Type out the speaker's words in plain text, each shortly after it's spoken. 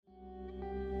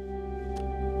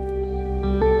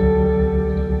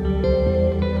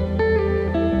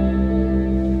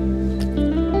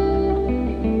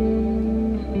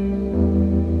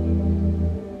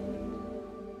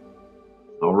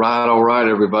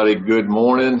everybody. Good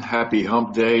morning. Happy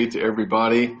hump day to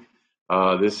everybody.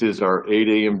 This is our 8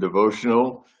 a.m.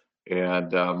 devotional,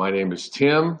 and my name is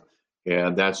Tim,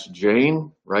 and that's Jane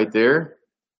right there,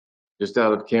 just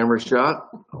out of camera shot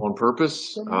on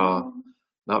purpose,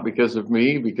 not because of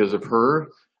me, because of her.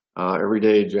 Every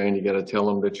day, Jane, you got to tell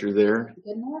them that you're there.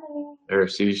 Good morning. There,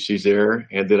 see, she's there.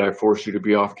 And did I force you to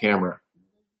be off camera?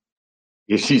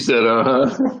 Yeah, she said,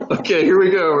 okay, here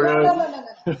we go.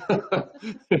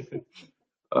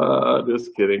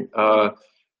 Just kidding.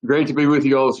 Great to be with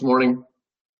you all this morning.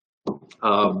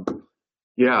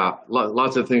 Yeah,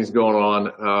 lots of things going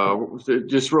on.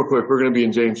 Just real quick, we're going to be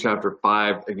in James chapter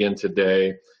 5 again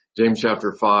today. James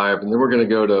chapter 5, and then we're going to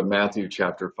go to Matthew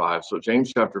chapter 5. So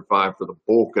James chapter 5 for the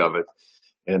bulk of it,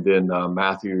 and then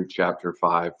Matthew chapter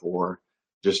 5 for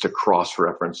just a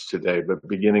cross-reference today, but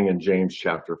beginning in James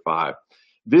chapter 5.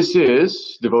 This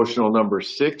is devotional number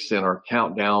 6 in our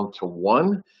countdown to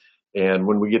 1. And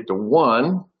when we get to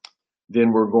 1,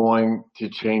 then we're going to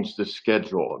change the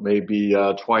schedule. It may be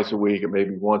twice a week, it may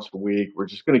be once a week. We're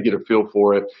just going to get a feel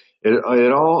for it.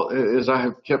 It all, as I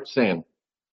have kept saying,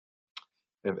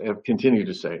 have continued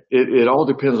to say, it all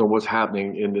depends on what's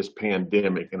happening in this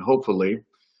pandemic. And hopefully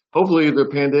the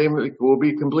pandemic will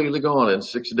be completely gone in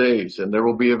 6 days, and there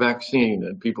will be a vaccine,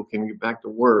 and people can get back to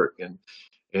work and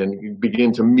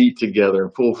begin to meet together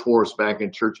in full force back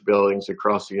in church buildings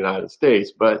across the United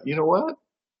States. But you know what?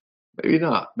 Maybe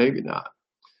not.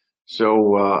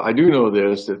 So I do know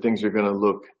this, that things are going to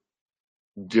look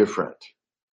different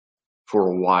for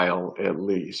a while at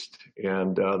least.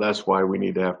 And that's why we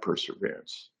need to have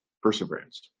perseverance.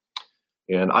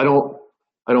 And I don't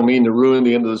mean to ruin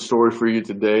the end of the story for you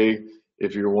today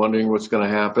if you're wondering what's going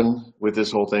to happen with this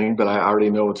whole thing, but I already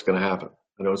know what's going to happen.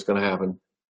 I know it's going to happen.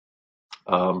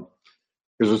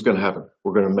 Here's what's going to happen.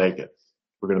 We're going to make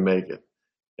it.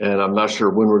 And I'm not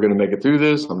sure when we're going to make it through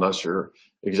this. I'm not sure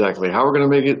exactly how we're going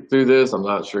to make it through this. I'm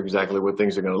not sure exactly what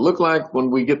things are going to look like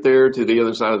when we get there to the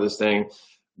other side of this thing.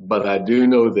 But I do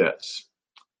know this,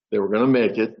 that we're going to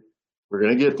make it. We're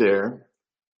going to get there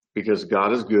because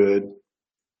God is good.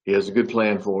 He has a good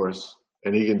plan for us,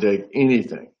 and he can take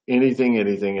anything,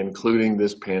 including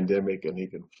this pandemic, and he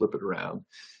can flip it around,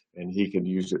 and he can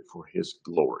use it for his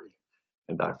glory.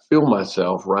 And I feel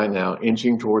myself right now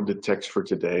inching toward the text for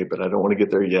today, but I don't want to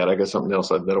get there yet. I got something else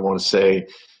that I want to say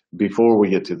before we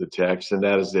get to the text, and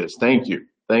that is this. Thank you.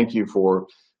 Thank you for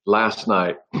last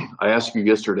night. I asked you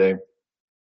yesterday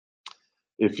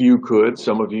if you could,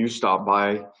 some of you stop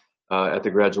by at the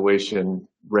graduate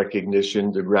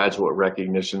recognition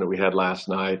that we had last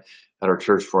night at our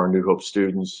church for our New Hope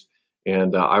students.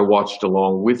 And I watched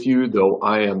along with you, though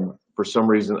I am, for some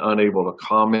reason, unable to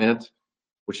comment,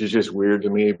 which is just weird to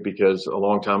me because a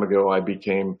long time ago I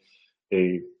became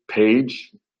a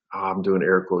page. I'm doing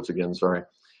air quotes again, sorry.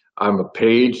 I'm a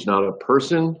page, not a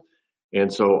person.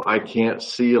 And so I can't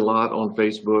see a lot on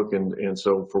Facebook. And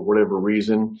so for whatever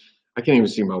reason, I can't even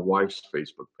see my wife's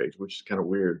Facebook page, which is kind of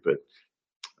weird. But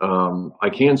I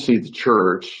can see the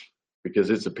church because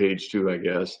it's a page too, I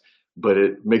guess. But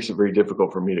it makes it very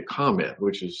difficult for me to comment,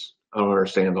 which is, I don't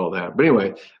understand all that. But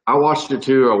anyway, I watched it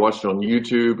too. I watched it on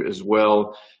YouTube as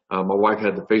well. My wife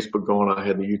had the Facebook going. I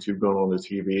had the YouTube going on the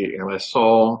TV. And I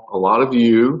saw a lot of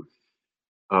you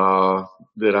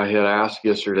that I had asked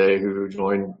yesterday who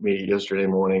joined me yesterday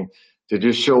morning to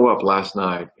just show up last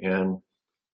night and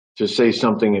to say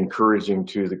something encouraging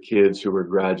to the kids who were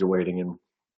graduating. And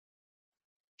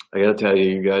I got to tell you,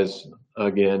 you guys,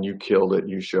 again, you killed it.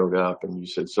 You showed up and you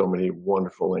said so many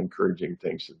wonderful, encouraging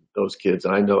things to those kids.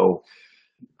 And I know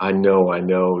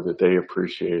that they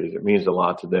appreciate it. It means a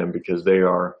lot to them because they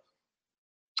are,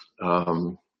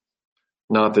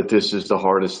 not that this is the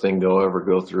hardest thing they'll ever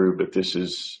go through, but this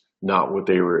is not what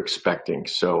they were expecting.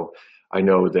 So I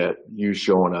know that you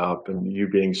showing up and you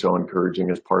being so encouraging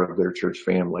as part of their church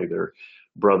family, their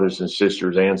brothers and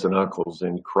sisters, aunts and uncles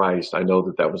in Christ, I know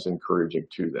that that was encouraging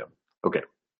to them. Okay,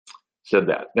 said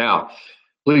that. Now,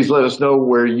 please let us know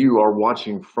where you are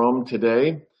watching from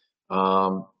today.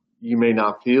 You may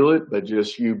not feel it, but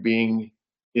just you being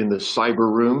in the cyber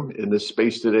room, in this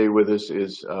space today with us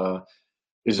is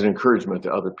an encouragement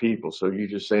to other people. So you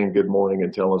just saying good morning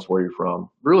and telling us where you're from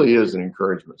really is an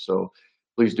encouragement. So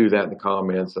please do that in the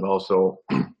comments. And also,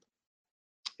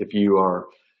 if you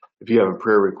have a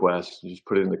prayer request, just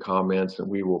put it in the comments and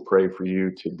we will pray for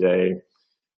you today.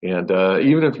 And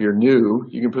even if you're new,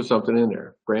 you can put something in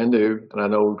there, brand new. And I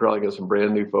know we probably got some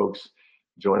brand new folks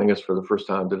joining us for the first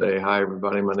time today. Hi,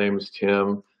 everybody. My name is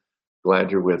Tim. Glad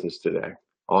you're with us today.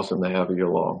 Awesome to have you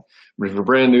along. But if you're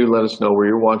brand new, let us know where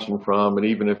you're watching from. And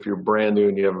even if you're brand new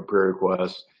and you have a prayer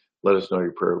request, Let us know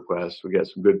your prayer requests. We got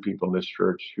some good people in this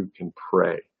church who can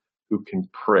pray,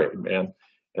 man,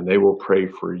 and they will pray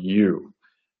for you.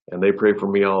 And they pray for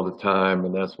me all the time,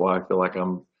 and that's why I feel like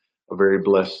I'm a very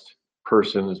blessed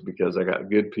person, is because I got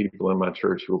good people in my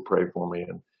church who will pray for me,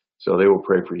 and so they will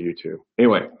pray for you too.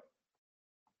 Anyway,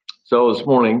 so this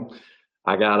morning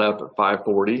I got up at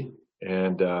 5:40,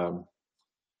 and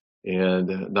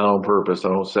not on purpose. I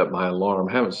don't set my alarm.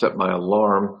 I haven't set my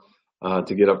alarm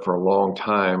to get up for a long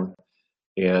time,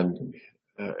 and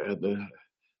the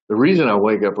reason I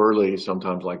wake up early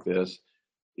sometimes like this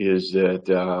is that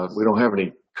we don't have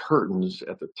any curtains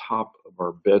at the top of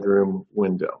our bedroom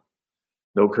window.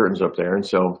 No curtains up there. And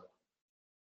so,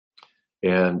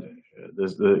 and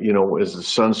as the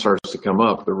sun starts to come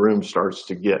up, the room starts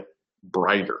to get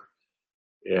brighter.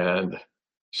 And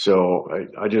so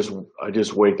I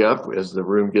just wake up as the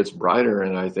room gets brighter,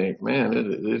 and I think, man,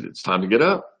 it's time to get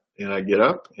up. And I get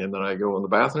up, and then I go in the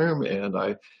bathroom, and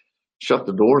I shut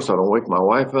the door so I don't wake my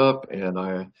wife up, and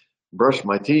I brush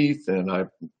my teeth, and I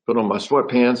put on my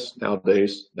sweatpants,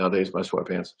 nowadays my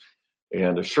sweatpants,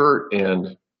 and a shirt,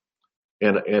 and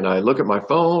I look at my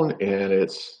phone, and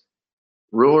it's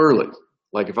real early.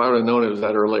 Like if I would have known it was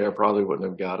that early, I probably wouldn't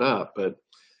have got up. But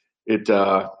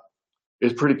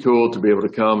it's pretty cool to be able to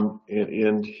come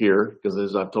in here, because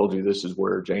as I've told you, this is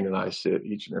where Jane and I sit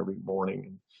each and every morning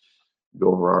and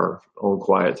go over our own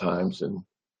quiet times and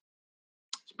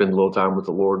spend a little time with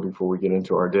the Lord before we get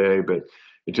into our day. But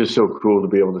it's just so cool to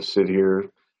be able to sit here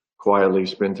quietly,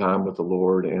 spend time with the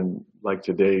Lord, and like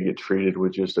today, get treated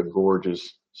with just a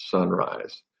gorgeous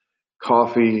sunrise.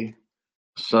 Coffee,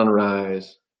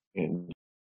 sunrise, and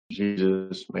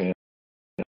Jesus, man,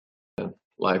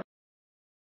 life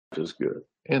is good.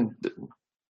 And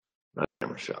not a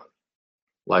camera shot.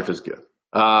 Life is good.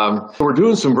 We're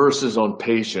doing some verses on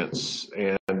patience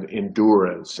and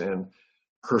endurance and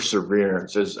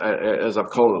perseverance, as I've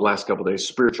called it the last couple of days,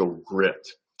 spiritual grit.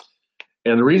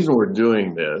 And the reason we're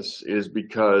doing this is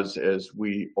because, as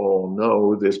we all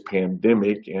know, this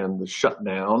pandemic and the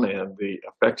shutdown and the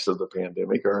effects of the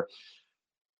pandemic are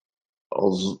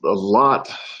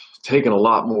taking a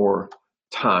lot more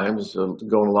time. It's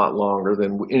going a lot longer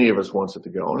than any of us wants it to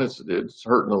go, and it's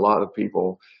hurting a lot of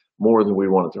people more than we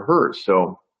want it to hurt.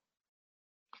 So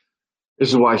this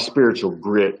is why spiritual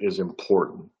grit is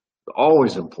important.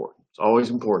 Always important. It's always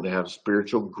important to have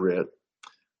spiritual grit,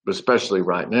 but especially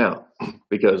right now,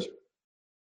 because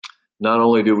not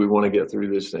only do we want to get through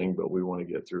this thing, but we want to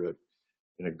get through it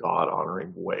in a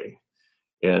God-honoring way.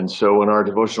 And so in our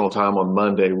devotional time on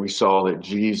Monday, we saw that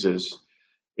Jesus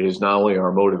is not only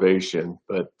our motivation,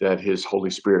 but that his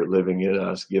Holy Spirit living in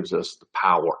us gives us the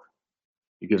power.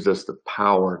 He gives us the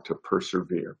power to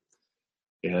persevere.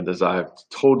 And as I've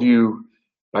told you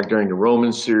back during the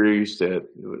Romans series, that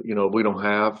we don't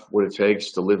have what it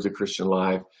takes to live the Christian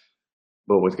life,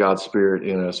 but with God's Spirit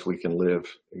in us, we can live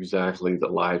exactly the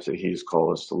lives that he's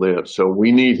called us to live. So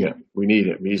we need him. We need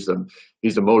him. He's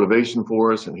the motivation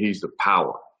for us, and he's the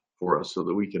power for us so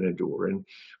that we can endure. And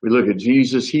we look at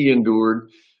Jesus. He endured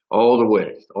all the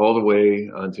way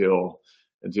until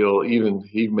even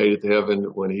he made it to heaven.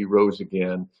 When he rose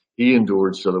again, he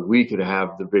endured so that we could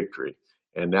have the victory.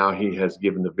 And now he has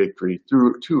given the victory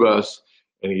to us,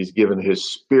 and he's given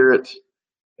his Spirit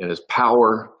and his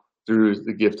power through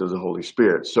the gift of the Holy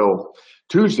Spirit. So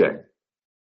yesterday,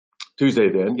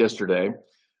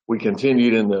 we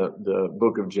continued in the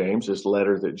book of James, this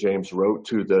letter that James wrote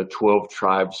to the 12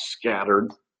 tribes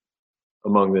scattered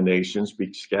among the nations,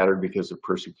 scattered because of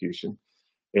persecution.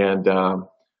 And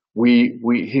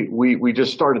we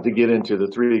just started to get into the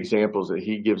 3 examples that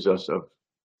he gives us of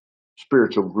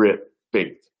spiritual grit,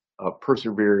 faith,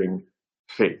 persevering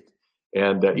faith.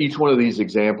 And each one of these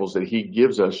examples that he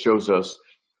gives us shows us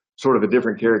sort of a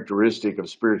different characteristic of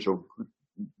spiritual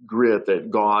grit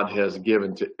that God has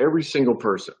given to every single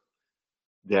person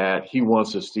that he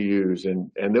wants us to use,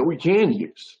 and that we can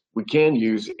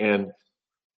use. And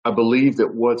I believe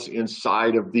that what's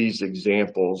inside of these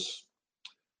examples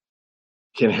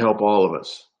can help all of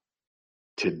us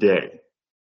today.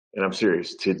 And I'm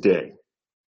serious, today.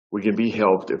 We can be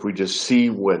helped if we just see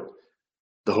what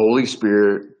the Holy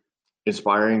Spirit,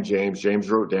 inspiring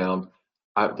James wrote down.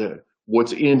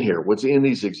 What's in here, what's in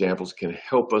these examples can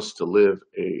help us to live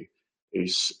a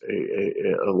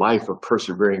life of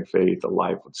persevering faith, a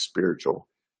life with spiritual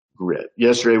grit.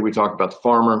 Yesterday, we talked about the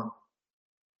farmer.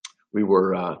 We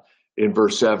were in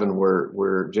verse 7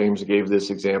 where James gave this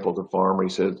example to the farmer. He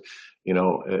said,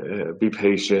 be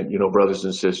patient, brothers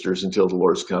and sisters, until the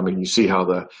Lord's coming. You see how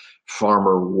the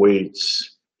farmer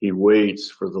waits. He waits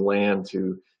for the land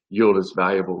to yield its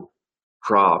valuable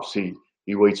crops. He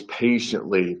He waits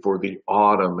patiently for the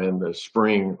autumn and the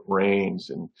spring rains.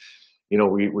 And,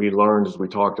 we learned as we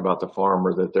talked about the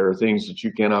farmer that there are things that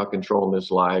you cannot control in this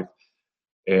life.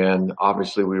 And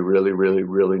obviously we really, really,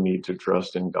 really need to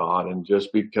trust in God. And just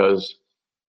because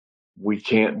we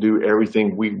can't do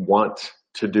everything we want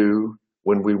to do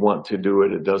when we want to do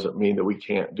it, it doesn't mean that we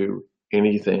can't do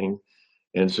anything.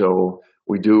 And so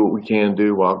we do what we can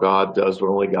do while God does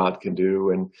what only God can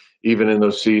do. And even in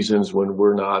those seasons when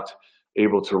we're not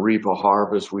able to reap a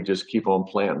harvest, we just keep on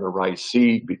planting the right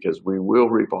seed, because we will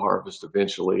reap a harvest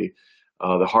eventually.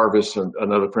 The harvest,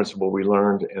 another principle we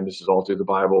learned, and this is all through the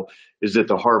Bible, is that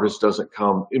the harvest doesn't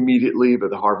come immediately, but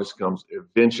the harvest comes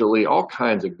eventually. All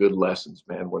kinds of good lessons,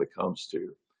 man, when it comes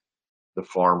to the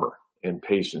farmer and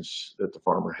patience that the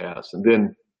farmer has. And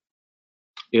then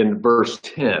in verse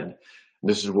 10,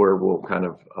 this is where we'll kind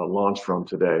of launch from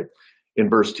today. In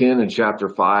verse 10 in chapter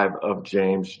 5 of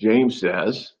James, James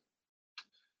says,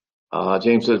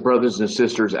 brothers and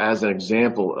sisters, as an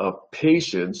example of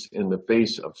patience in the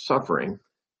face of suffering,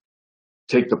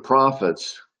 take the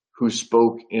prophets who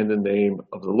spoke in the name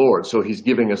of the Lord. So he's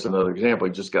giving us another example.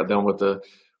 He just got done with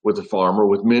the farmer,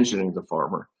 with mentioning the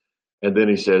farmer. And then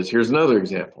he says, here's another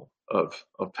example of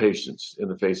patience in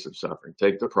the face of suffering.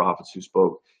 Take the prophets who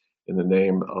spoke in the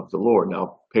name of the Lord.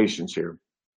 Now, patience here.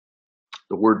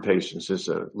 The word patience is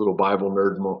a little Bible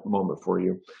nerd moment for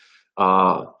you.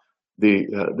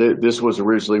 This was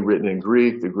originally written in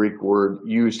Greek. The Greek word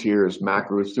used here is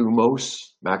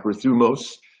makrothumos.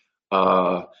 Makrothumos.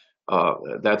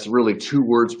 That's really two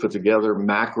words put together.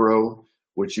 Macro,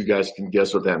 which you guys can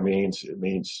guess what that means. It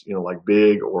means, like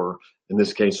big, or in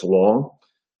this case, long.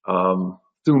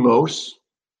 Thumos,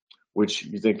 which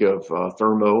you think of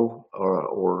thermo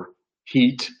or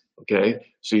heat. Okay,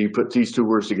 so you put these two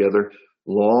words together,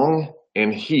 long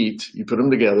and heat. You put them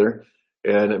together,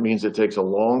 and it means it takes a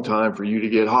long time for you to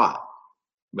get hot.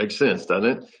 Makes sense, doesn't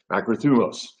it?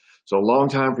 Makrothumos. So a long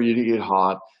time for you to get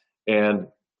hot. And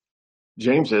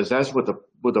James says that's what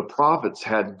the prophets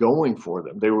had going for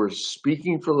them. They were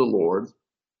speaking for the Lord,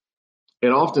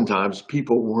 and oftentimes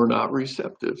people were not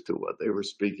receptive to what they were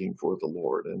speaking for the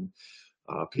Lord. And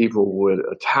people would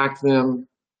attack them.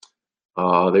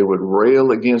 They would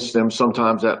rail against them.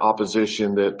 Sometimes that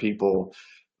opposition that people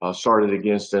started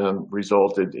against them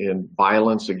resulted in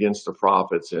violence against the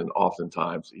prophets, and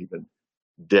oftentimes even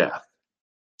death.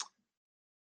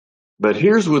 But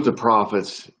here's what the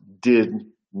prophets did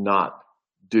not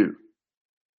do.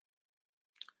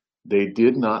 They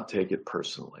did not take it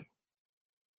personally.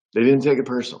 They didn't take it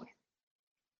personally.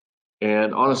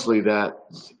 And honestly,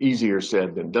 that's easier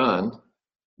said than done,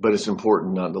 but it's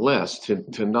important nonetheless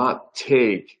to not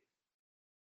take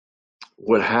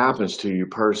what happens to you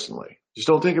personally. Just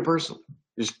don't take it personally.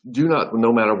 Just do not,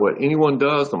 no matter what anyone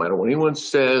does, no matter what anyone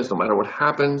says, no matter what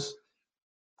happens,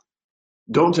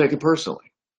 don't take it personally.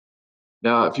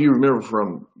 Now, if you remember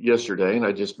from yesterday, and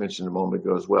I just mentioned a moment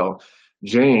ago as well,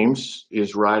 James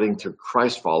is writing to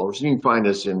Christ followers. You can find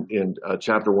this in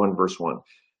chapter 1, verse 1.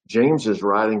 James is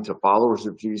writing to followers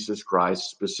of Jesus Christ,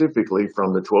 specifically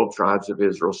from the 12 tribes of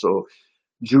Israel. So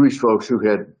Jewish folks who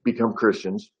had become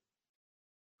Christians,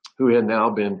 who had now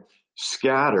been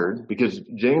scattered, because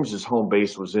James's home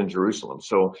base was in Jerusalem.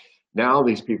 So now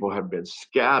these people have been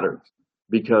scattered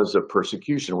because of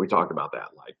persecution. We talked about that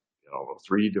like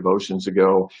 3 devotions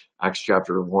ago. Acts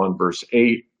chapter 1, verse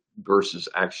 8 versus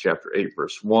Acts chapter 8,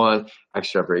 verse 1.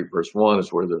 Acts chapter 8, verse 1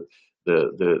 is where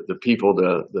the people,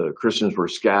 the Christians were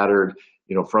scattered,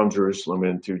 from Jerusalem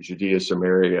into Judea,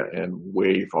 Samaria, and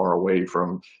way far away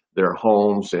from their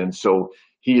homes. And so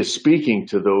he is speaking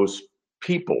to those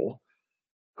people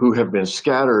who have been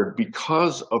scattered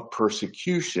because of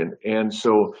persecution. And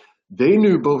so they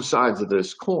knew both sides of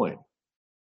this coin.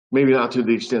 Maybe not to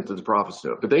the extent that the prophets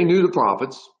knew it, but they knew the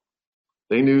prophets.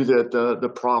 They knew that the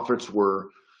prophets were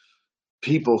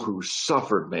people who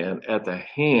suffered, man, at the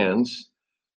hands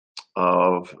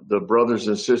of the brothers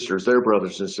and sisters, their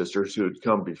brothers and sisters who had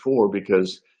come before,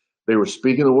 because they were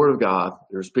speaking the word of God.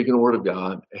 They were speaking the word of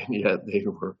God, and yet they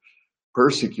were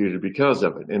persecuted because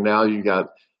of it. And now you got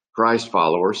Christ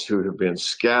followers who have been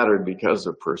scattered because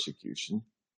of persecution.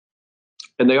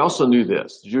 And they also knew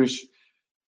this.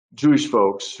 Jewish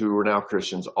folks who were now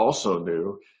Christians also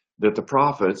knew that the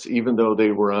prophets, even though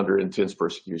they were under intense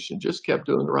persecution, just kept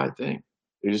doing the right thing.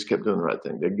 They just kept doing the right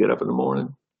thing. They'd get up in the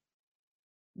morning,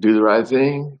 do the right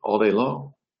thing all day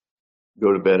long,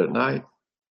 go to bed at night,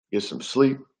 get some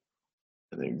sleep,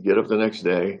 and then get up the next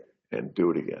day and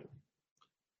do it again.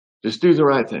 Just do the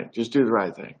right thing. Just do the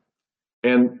right thing.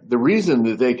 And the reason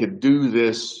that they could do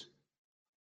this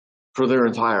for their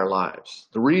entire lives.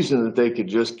 The reason that they could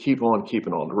just keep on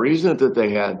keeping on, the reason that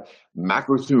they had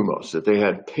macrothumos, that they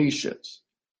had patience,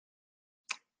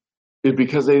 is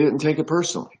because they didn't take it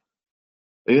personally.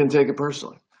 They didn't take it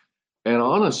personally. And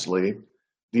honestly,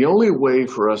 the only way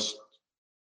for us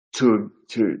to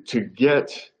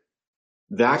get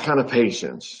that kind of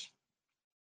patience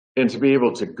and to be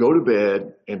able to go to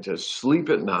bed and to sleep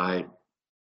at night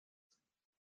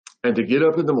and to get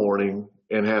up in the morning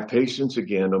and have patience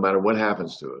again, no matter what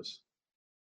happens to us,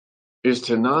 is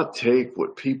to not take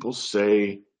what people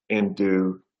say and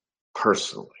do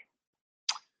personally.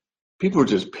 People are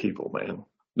just people, man.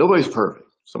 Nobody's perfect.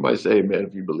 Somebody say amen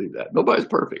if you believe that. Nobody's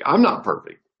perfect. I'm not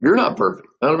perfect. You're not perfect.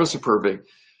 None of us are perfect.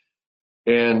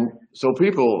 And so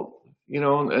people,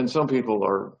 and some people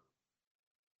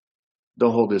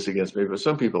don't hold this against me, but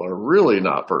some people are really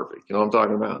not perfect. You know what I'm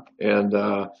talking about? And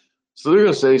so they're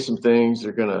going to say some things.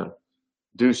 They're going to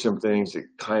do some things that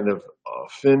kind of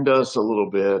offend us a little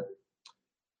bit.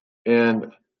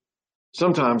 And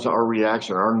sometimes our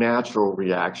reaction, our natural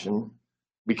reaction,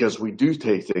 because we do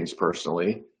take things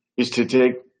personally, is to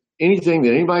take anything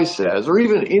that anybody says or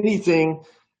even anything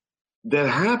that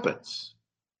happens,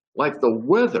 like the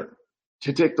weather,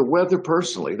 to take the weather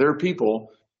personally. There are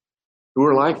people who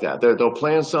are like that. They'll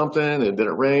plan something and then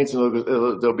it rains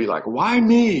and they'll be like, why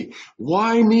me?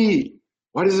 Why me?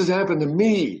 Why does this happen to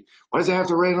me? Why does it have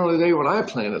to rain on the day when I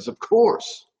plan this? Of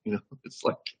course. It's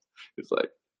like,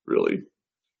 really?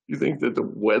 You think that the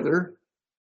weather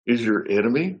is your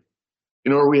enemy?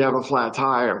 Or we have a flat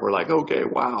tire. We're like, okay,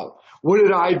 wow. What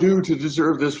did I do to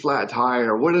deserve this flat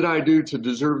tire? What did I do to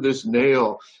deserve this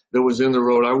nail that was in the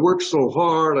road? I work so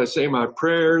hard. I say my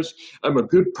prayers. I'm a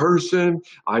good person.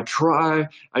 I try.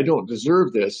 I don't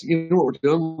deserve this. You know what we're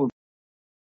doing?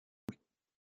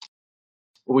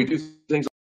 When we do things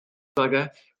like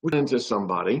that, we're into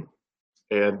somebody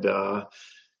and,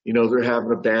 they're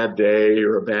having a bad day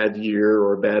or a bad year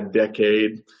or a bad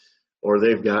decade, or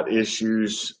they've got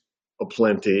issues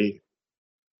aplenty,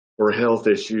 or health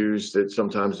issues that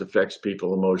sometimes affects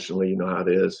people emotionally. You know how it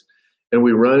is. And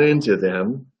we run into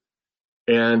them.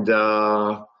 And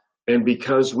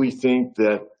because we think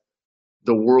that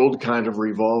the world kind of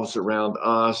revolves around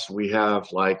us, we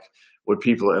have like what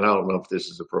people, and I don't know if this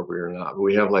is appropriate or not, but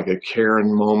we have like a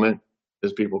Karen moment,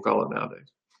 as people call it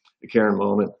nowadays, a Karen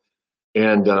moment.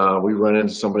 And we run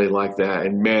into somebody like that,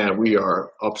 and man, we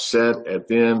are upset at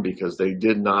them because they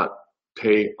did not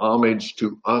pay homage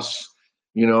to us.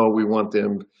 We want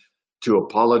them to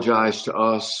apologize to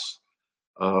us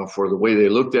for the way they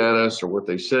looked at us or what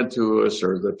they said to us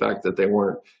or the fact that they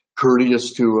weren't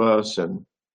courteous to us. And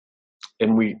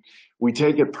we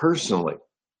take it personally.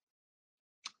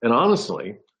 And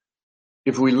honestly,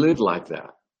 if we live like that,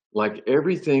 like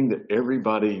everything that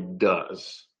everybody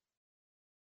does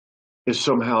is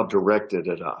somehow directed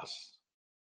at us,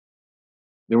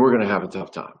 then we're going to have a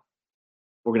tough time.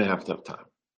 We're going to have a tough time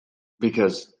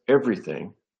because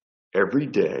everything, every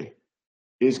day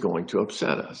is going to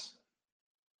upset us.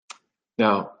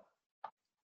 Now,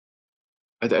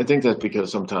 I think that's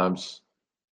because sometimes,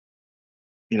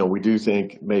 we do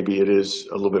think maybe it is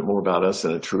a little bit more about us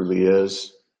than it truly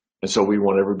is. And so we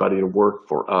want everybody to work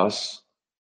for us.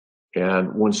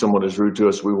 And when someone is rude to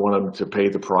us, we want them to pay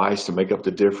the price to make up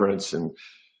the difference and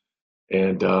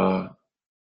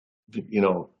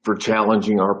for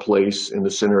challenging our place in the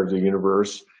center of the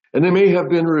universe. And they may have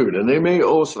been rude and they may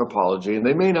owe us an apology and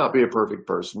they may not be a perfect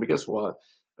person, but guess what?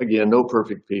 Again, no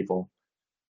perfect people.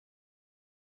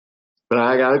 But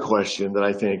I got a question that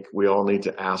I think we all need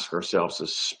to ask ourselves,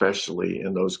 especially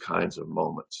in those kinds of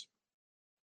moments.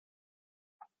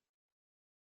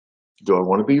 Do I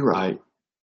want to be right?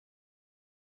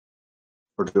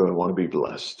 Or do I want to be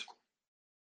blessed?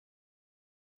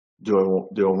 Do I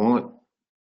want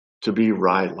to be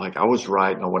right, like I was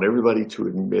right, and I want everybody to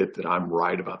admit that I'm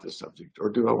right about this subject? Or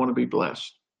do I want to be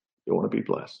blessed? Do I want to be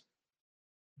blessed?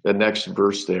 The next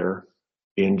verse there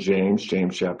in James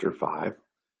chapter 5.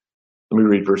 Let me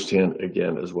read verse 10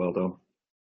 again as well, though.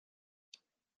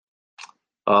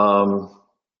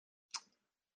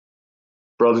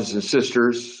 Brothers and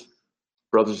sisters,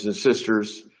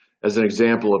 as an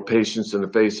example of patience in the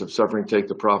face of suffering, take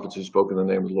the prophets who spoke in the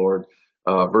name of the Lord.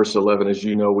 Verse 11, as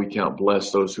you know, we count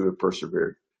blessed those who have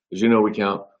persevered. As you know, we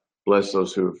count blessed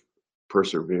those who have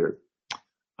persevered.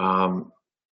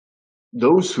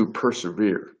 Those who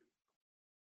persevere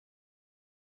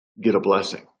get a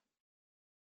blessing.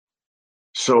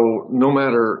 So no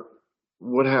matter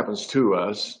what happens to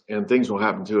us, and things will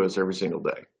happen to us every single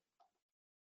day.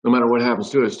 No matter what happens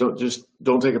to us, don't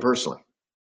take it personally.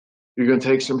 You're going to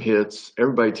take some hits.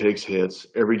 Everybody takes hits.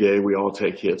 Every day we all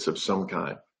take hits of some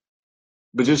kind.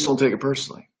 but just don't take it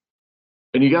personally.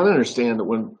 And you got to understand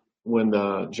that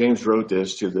when James wrote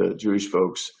this to the Jewish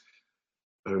folks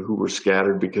who were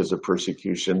scattered because of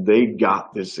persecution, they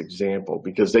got this example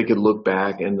because they could look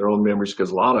back in their own memories,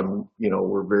 because a lot of them,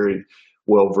 were very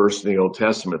well versed in the Old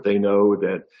Testament. They know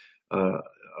that,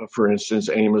 for instance,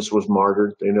 Amos was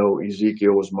martyred. They know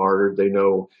Ezekiel was martyred. They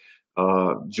know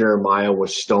Jeremiah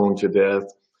was stoned to death.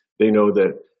 They know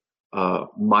that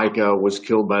Micah was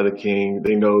killed by the king.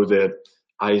 They know that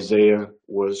Isaiah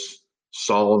was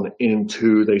sawn in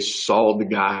two. They sawed the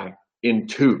guy in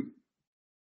two.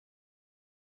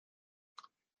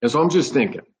 And so I'm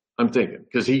thinking,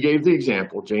 because he gave the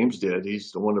example, James did.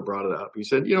 He's the one that brought it up. He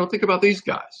said, think about these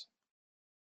guys.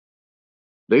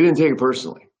 They didn't take it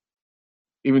personally.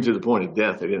 Even to the point of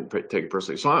death, they didn't take it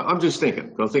personally. So I'm just thinking,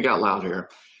 I'm going to think out loud here.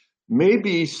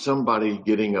 Maybe somebody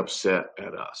getting upset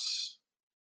at us.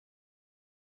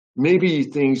 Maybe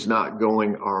things not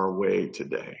going our way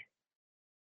today.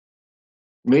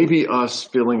 Maybe us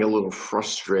feeling a little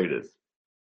frustrated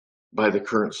by the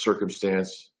current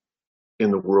circumstance in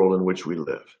the world in which we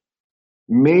live.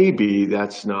 Maybe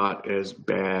that's not as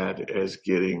bad as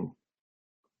getting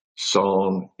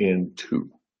sawn in two.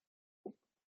 You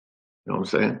know what I'm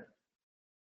saying?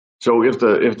 So if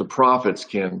the prophets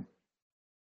can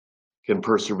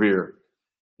persevere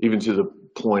even to the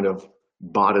point of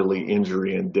bodily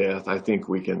injury and death, I think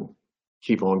we can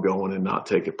keep on going and not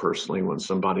take it personally when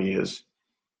somebody is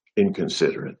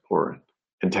inconsiderate or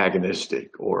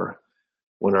antagonistic, or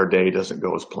when our day doesn't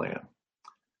go as planned.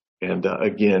 And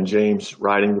again, James,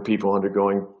 writing to people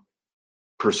undergoing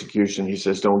persecution, he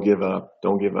says, don't give up,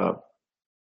 don't give up.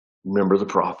 Remember the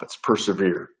prophets,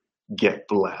 persevere, get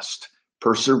blessed.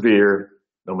 Persevere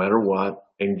no matter what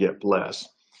and get blessed.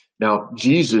 Now,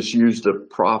 Jesus used the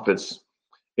prophets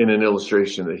in an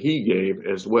illustration that he gave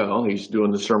as well. He's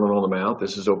doing the Sermon on the Mount.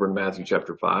 This is over in Matthew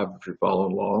chapter 5, if you're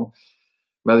following along.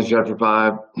 Matthew chapter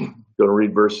 5, going to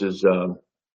read verses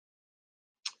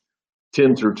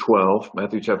 10 through 12.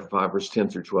 Matthew chapter 5, verse 10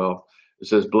 through 12. It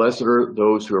says, "Blessed are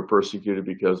those who are persecuted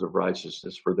because of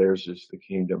righteousness, for theirs is the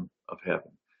kingdom of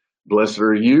heaven. Blessed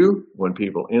are you when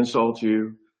people insult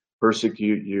you,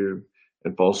 persecute you,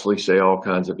 and falsely say all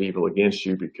kinds of evil against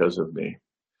you because of me.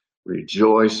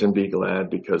 Rejoice and be glad,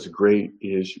 because great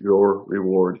is your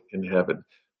reward in heaven."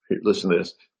 Listen to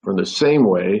this. "From the same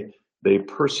way they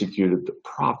persecuted the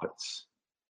prophets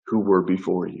who were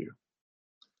before you."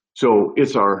 So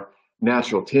it's our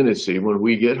natural tendency when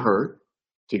we get hurt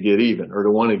to get even, or to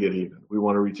want to get even. We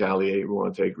want to retaliate. We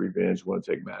want to take revenge. We want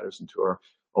to take matters into our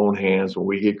own hands. When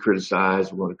we get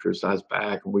criticized, we want to criticize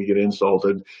back. When we get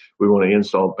insulted, we want to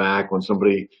insult back. When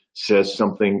somebody says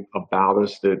something about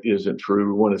us that isn't true,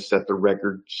 we want to set the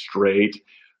record straight.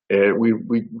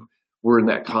 We're in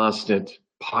that constant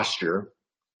posture.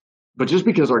 But just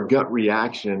because our gut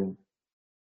reaction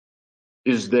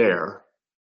is there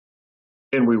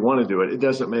and we want to do it, it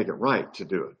doesn't make it right to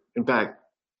do it. In fact,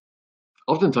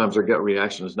 oftentimes our gut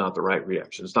reaction is not the right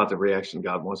reaction. It's not the reaction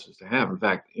God wants us to have. In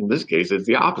fact, in this case, it's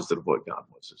the opposite of what God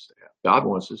wants us to have. God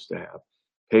wants us to have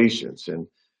patience. And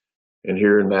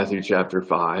here in Matthew chapter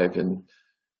 5, and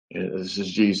this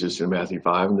is Jesus in Matthew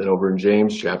 5, and then over in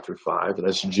James chapter 5, and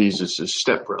that's Jesus'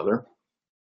 stepbrother.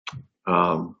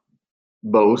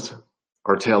 Both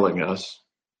are telling us,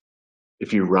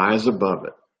 if you rise above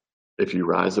it,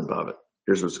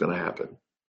 here's what's going to happen.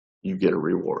 You get a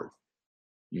reward.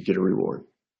 You get a reward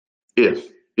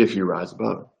if you rise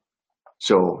above it.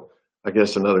 So I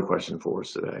guess another question for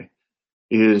us today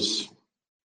is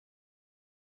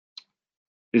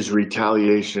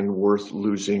retaliation worth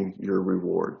losing your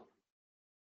reward?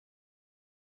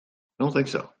 I don't think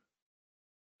so.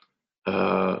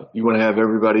 You want to have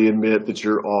everybody admit that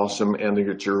you're awesome and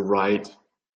that you're right?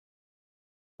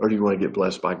 Or do you want to get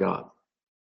blessed by God?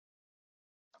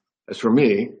 As for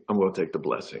me, I'm going to take the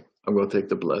blessing. I'm going to take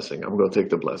the blessing. I'm going to take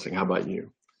the blessing. How about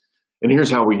you? And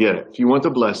here's how we get it. If you want the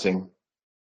blessing,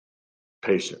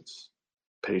 patience.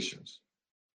 Patience.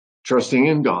 Trusting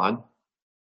in God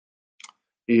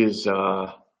is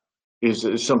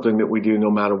something that we do no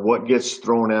matter what gets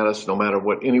thrown at us, no matter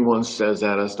what anyone says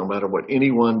at us, no matter what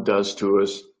anyone does to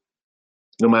us,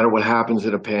 no matter what happens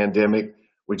in a pandemic.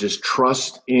 We just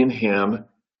trust in Him.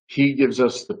 He gives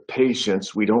us the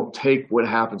patience. We don't take what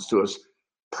happens to us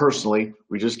personally.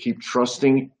 We just keep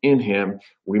trusting in Him.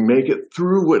 We make it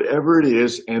through whatever it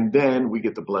is, and then we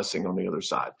get the blessing on the other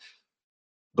side.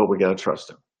 But we got to trust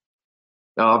Him.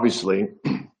 Now, obviously,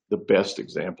 the best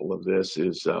example of this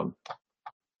is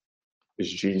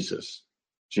Jesus.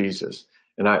 Jesus.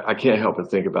 And I can't help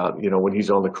but think about, when He's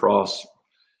on the cross,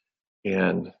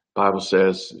 and the Bible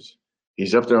says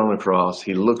He's up there on the cross.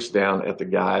 He looks down at the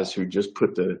guys who just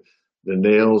put the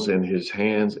nails in his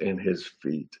hands and his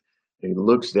feet. And he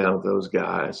looks down at those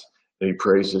guys and he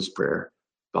prays this prayer: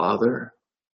 Father,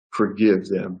 forgive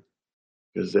them,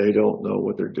 because they don't know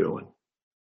what they're doing.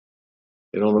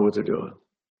 They don't know what they're doing.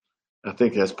 I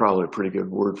think that's probably a pretty good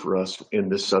word for us in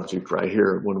this subject right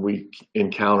here. When we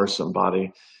encounter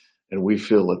somebody and we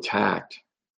feel attacked,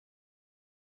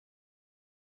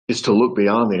 is to look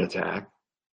beyond the attack,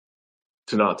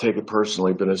 to not take it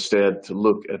personally, but instead to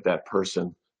look at that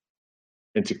person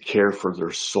and to care for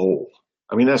their soul.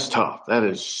 I mean, that's tough. That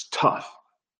is tough.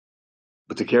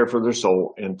 But to care for their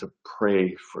soul and to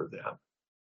pray for them.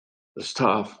 It's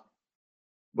tough.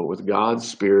 But with God's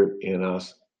Spirit in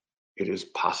us, it is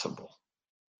possible.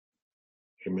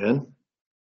 Amen.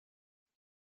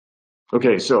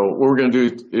 Okay, so what we're going to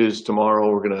do is tomorrow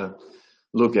we're going to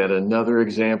look at another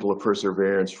example of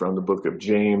perseverance from the book of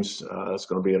James. It's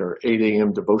going to be at our 8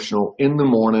 a.m. devotional in the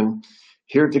morning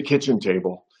here at the kitchen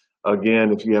table.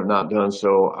 Again, if you have not done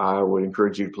so, I would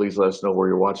encourage you to please let us know where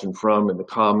you're watching from in the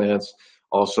comments.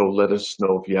 Also, let us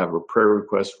know if you have a prayer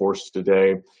request for us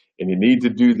today and you need to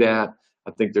do that.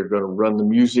 I think they're going to run the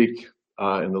music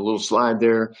in the little slide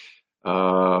there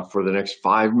for the next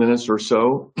 5 minutes or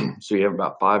so. So you have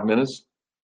about 5 minutes.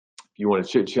 If you want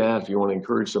to chit chat, if you want to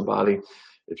encourage somebody,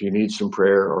 if you need some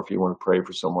prayer, or if you want to pray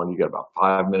for someone, you got about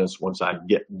 5 minutes once I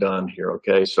get done here.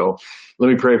 Okay, so let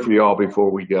me pray for you all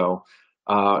before we go.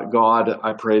 God,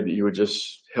 I pray that you would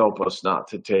just help us not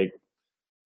to take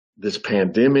this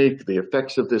pandemic, the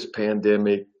effects of this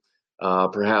pandemic,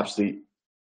 perhaps the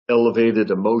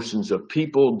elevated emotions of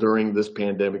people during this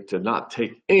pandemic, to not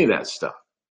take any of that stuff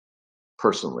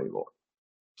personally, Lord.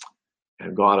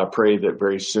 And God, I pray that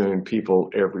very soon people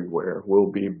everywhere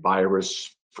will be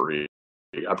virus free.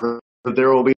 I pray that there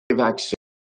will be a vaccine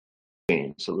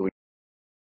so that we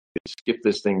can skip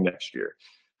this thing next year.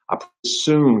 I pray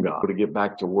soon, God, to get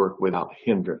back to work without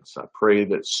hindrance. I pray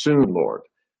that soon, Lord,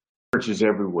 churches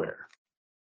everywhere,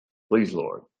 please,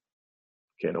 Lord,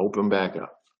 can open back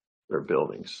up their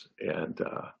buildings and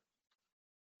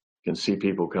can see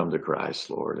people come to Christ,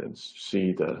 Lord, and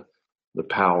see the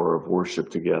power of worship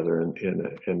together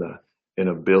in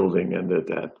a building, and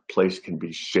that place can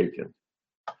be shaken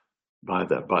by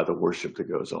the worship that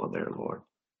goes on there, Lord.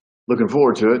 Looking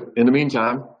forward to it. In the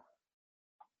meantime,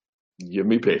 give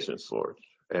me patience, Lord,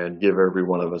 and give every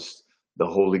one of us the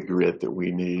holy grit that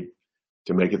we need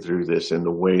to make it through this in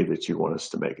the way that you want us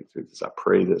to make it through this. I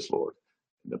pray this, Lord,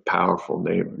 in the powerful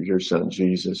name of your Son,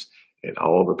 Jesus, and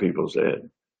all the people said,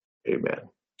 amen.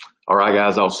 All right,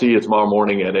 guys, I'll see you tomorrow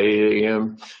morning at 8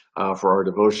 a.m. For our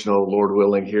devotional, Lord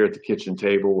willing, here at the kitchen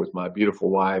table with my beautiful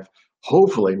wife.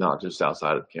 Hopefully not just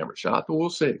outside of the camera shot, but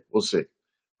we'll see. We'll see.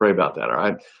 Pray about that, all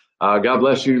right? God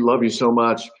bless you. Love you so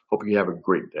much. Hope you have a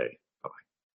great day.